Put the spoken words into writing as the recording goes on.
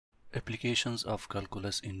Applications of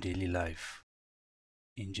calculus in daily life.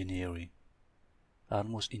 Engineering.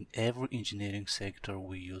 Almost in every engineering sector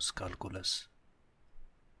we use calculus.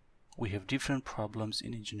 We have different problems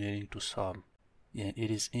in engineering to solve, and it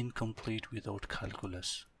is incomplete without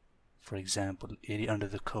calculus. For example, area under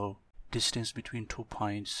the curve, distance between 2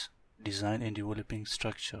 points, design and developing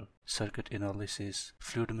structure, circuit analysis,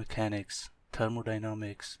 fluid mechanics,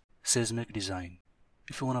 thermodynamics, seismic design.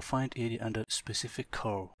 If you want to find area under a specific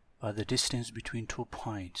curve, or the distance between 2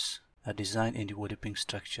 points, a design and developing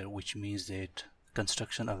structure, which means that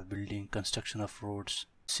construction of building, construction of roads.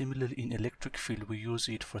 Similarly, in electric field we use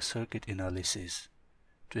it for circuit analysis,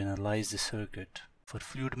 to analyze the circuit. For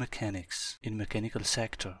fluid mechanics, in mechanical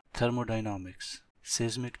sector, thermodynamics,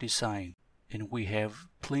 seismic design, and we have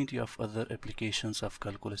plenty of other applications of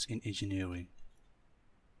calculus in engineering.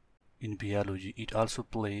 In biology, it also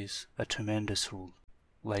plays a tremendous role,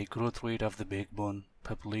 like growth rate of the backbone,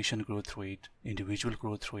 population growth rate, individual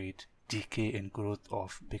growth rate, decay and growth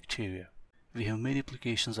of bacteria. We have many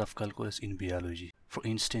applications of calculus in biology. For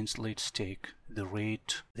instance, let's take the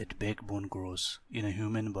rate that backbone grows in a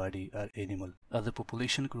human body or animal, or the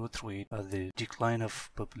population growth rate, or the decline of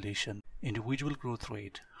population, individual growth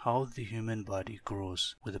rate, how the human body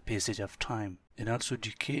grows with the passage of time, and also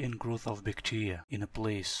decay and growth of bacteria in a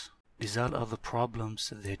place. These all are the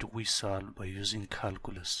problems that we solve by using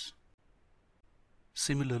calculus.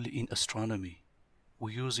 Similarly, in astronomy,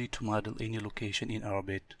 we use it to model any location in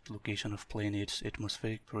orbit, location of planets,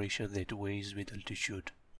 atmospheric pressure that varies with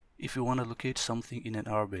altitude. If you want to locate something in an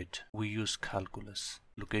orbit, we use calculus,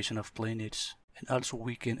 location of planets, and also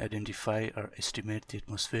we can identify or estimate the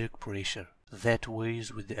atmospheric pressure that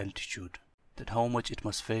varies with the altitude. That how much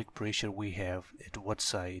atmospheric pressure we have at what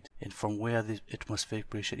side and from where the atmospheric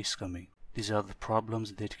pressure is coming. These are the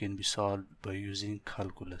problems that can be solved by using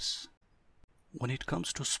calculus. When it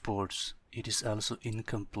comes to sports, it is also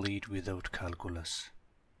incomplete without calculus.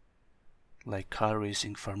 Like car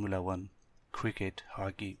racing, Formula 1, cricket,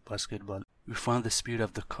 hockey, basketball, we find the speed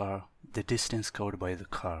of the car, the distance covered by the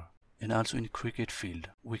car. And also in cricket field,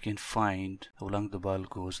 we can find how long the ball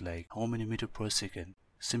goes, like how many meters per second.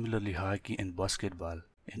 Similarly, hockey and basketball.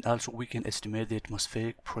 And also we can estimate the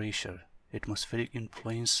atmospheric pressure, atmospheric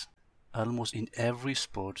influence. Almost in every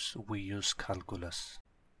sport we use calculus.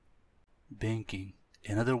 Banking,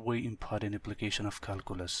 another very important application of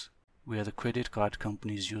calculus, where the credit card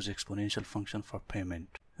companies use exponential function for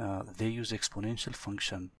payment. They use exponential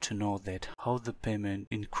function to know that how the payment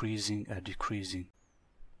increasing or decreasing.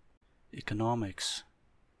 Economics.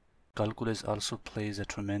 Calculus also plays a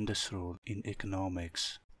tremendous role in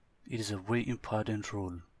economics. It is a very important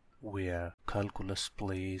role where calculus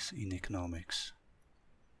plays in economics.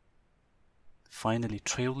 Finally,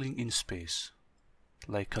 traveling in space,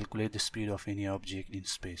 like calculate the speed of any object in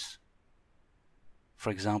space. For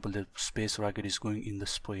example, the space rocket is going in the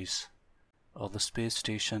space, or the space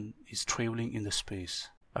station is traveling in the space,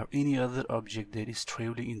 or any other object that is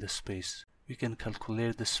traveling in the space. We can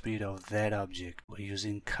calculate the speed of that object by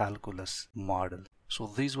using calculus model. So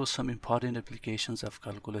these were some important applications of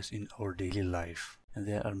calculus in our daily life, and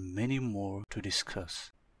there are many more to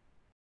discuss.